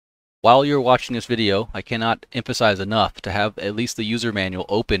While you're watching this video, I cannot emphasize enough to have at least the user manual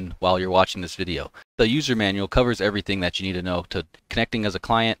open while you're watching this video. The user manual covers everything that you need to know to connecting as a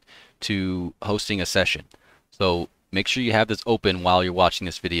client to hosting a session. So make sure you have this open while you're watching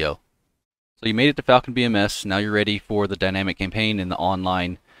this video. So you made it to Falcon BMS, now you're ready for the dynamic campaign and the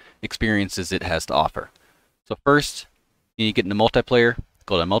online experiences it has to offer. So first, you need to get into multiplayer,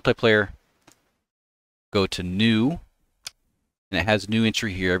 go to multiplayer, go to new, and it has new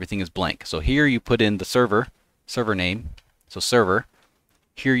entry here, everything is blank. So here you put in the server name, so server.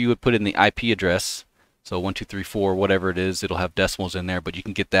 Here you would put in the IP address, so 1234, whatever it is, it'll have decimals in there, but you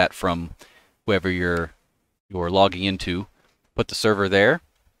can get that from whoever you're logging into. Put the server there.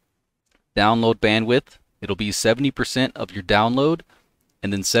 Download bandwidth, it'll be 70% of your download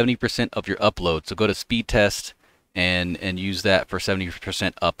and then 70% of your upload. So go to speed test and use that for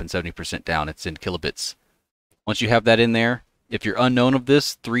 70% up and 70% down. It's in kilobits. Once you have that in there, if you're unknown of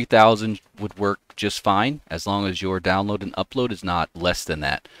this, 3000 would work just fine as long as your download and upload is not less than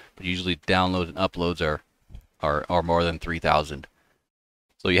that. But usually download and uploads are more than 3000.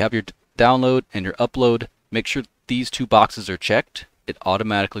 So you have your download and your upload. Make sure these two boxes are checked. It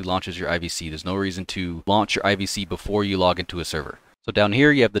automatically launches your IVC. There's no reason to launch your IVC before you log into a server. So down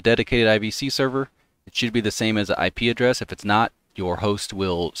here you have the dedicated IVC server. It should be the same as the IP address. If it's not, your host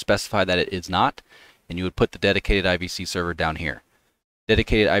will specify that it is not, and you would put the dedicated IVC server down here.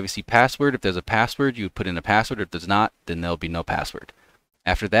 Dedicated IVC password, if there's a password, you would put in a password. If there's not, then there'll be no password.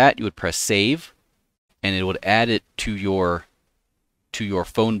 After that, you would press save, and it would add it to your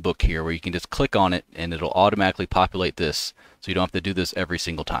phone book here, where you can just click on it and it'll automatically populate this, so you don't have to do this every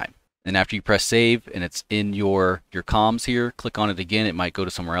single time. And after you press save and it's in your comms here, click on it again, it might go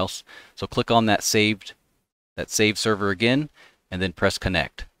to somewhere else. So click on that saved server again and then press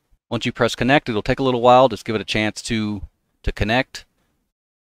connect. Once you press connect, it'll take a little while, just give it a chance to connect.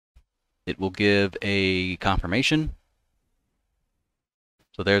 It will give a confirmation.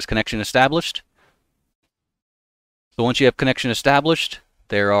 So there's connection established. So once you have connection established,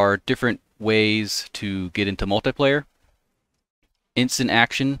 there are different ways to get into multiplayer. Instant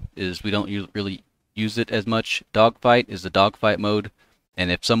action is, we don't really use it as much. Dogfight is the dogfight mode.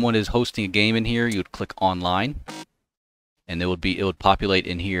 And if someone is hosting a game in here, you would click online. And it would populate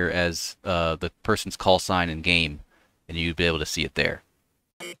in here as the person's call sign and game, and you'd be able to see it there.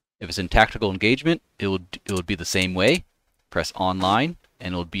 If it's in tactical engagement, it would be the same way. Press online,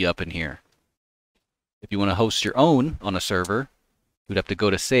 and it would be up in here. If you want to host your own on a server, you'd have to go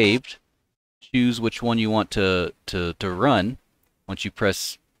to saved, choose which one you want to run. Once you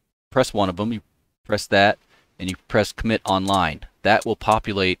press one of them, you press that, and you press commit online. That will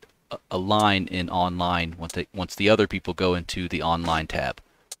populate a line in online once the other people go into the online tab.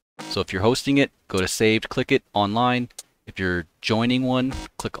 So if you're hosting it, go to saved, click it, online. If you're joining one,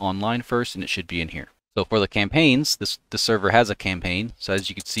 click online first, and it should be in here. So for the campaigns, this server has a campaign. So as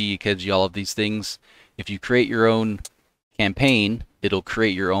you can see, it gives you all of these things. If you create your own campaign, it'll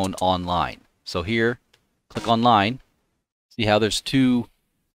create your own online. So here, click online. See how there's two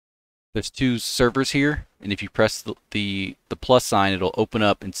servers here, and if you press the plus sign, it'll open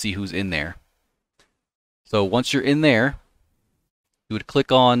up and see who's in there. So once you're in there, you would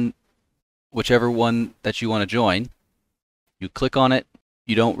click on whichever one that you want to join. You click on it.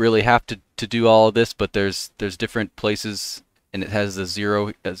 You don't really have to do all of this, but there's different places, and it has a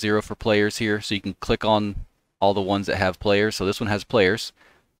zero for players here, so you can click on all the ones that have players. So this one has players,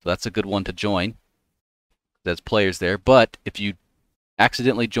 so that's a good one to join. There's players there, but if you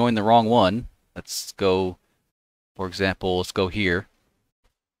accidentally join the wrong one, let's go, for example, let's go here.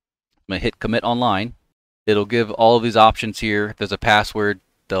 I'm going to hit commit online. It'll give all of these options here. If there's a password,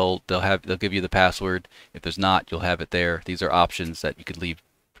 they'll give you the password. If there's not, you'll have it there. These are options that you could leave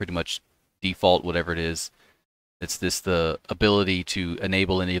pretty much default, whatever it is. It's the ability to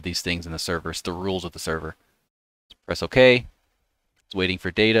enable any of these things in the server. It's the rules of the server. Press OK. It's waiting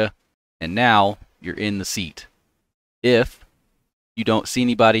for data, and now you're in the seat. If you don't see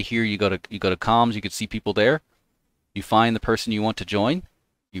anybody here, you go to comms, you can see people there. You find the person you want to join,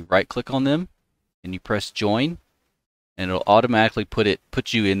 you right click on them, and you press join, and it'll automatically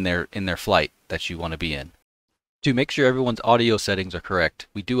put you in their flight that you want to be in. To make sure everyone's audio settings are correct,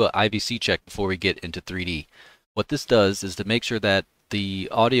 we do a IVC check before we get into 3D. What this does is to make sure that the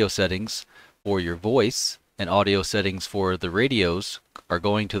audio settings for your voice and audio settings for the radios are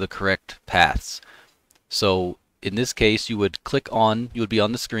going to the correct paths. So in this case, you would be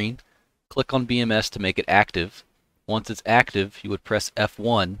on the screen, click on BMS to make it active. Once it's active, you would press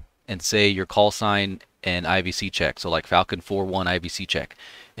F1 and say your call sign and IVC check. So like Falcon 4.1 IVC check.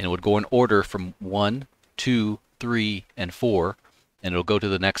 And it would go in order from 1, 2, 3, and 4. and it'll go to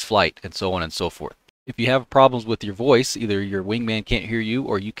the next flight, and so on and so forth. If you have problems with your voice, either your wingman can't hear you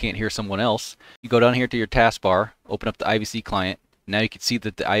or you can't hear someone else, you go down here to your taskbar, open up the IVC client. Now you can see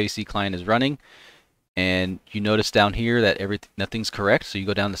that the IVC client is running, and you notice down here that nothing's correct. So you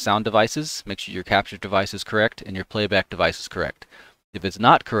go down to sound devices, make sure your capture device is correct and your playback device is correct. If it's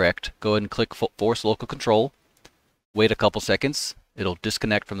not correct, go ahead and click Force Local Control. Wait a couple seconds. It'll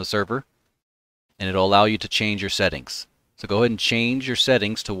disconnect from the server, and it'll allow you to change your settings. So go ahead and change your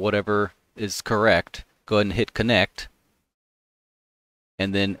settings to whatever is correct. Go ahead and hit Connect,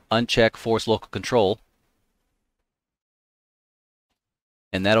 and then uncheck Force Local Control,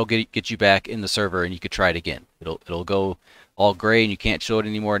 and that'll get you back in the server, and you could try it again. It'll go all gray and you can't show it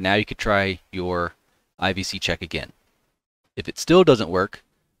anymore. Now you could try your IVC check again. If it still doesn't work,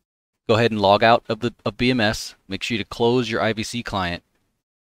 go ahead and log out of BMS. Make sure to close your IVC client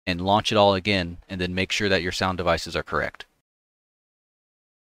and launch it all again, and then make sure that your sound devices are correct.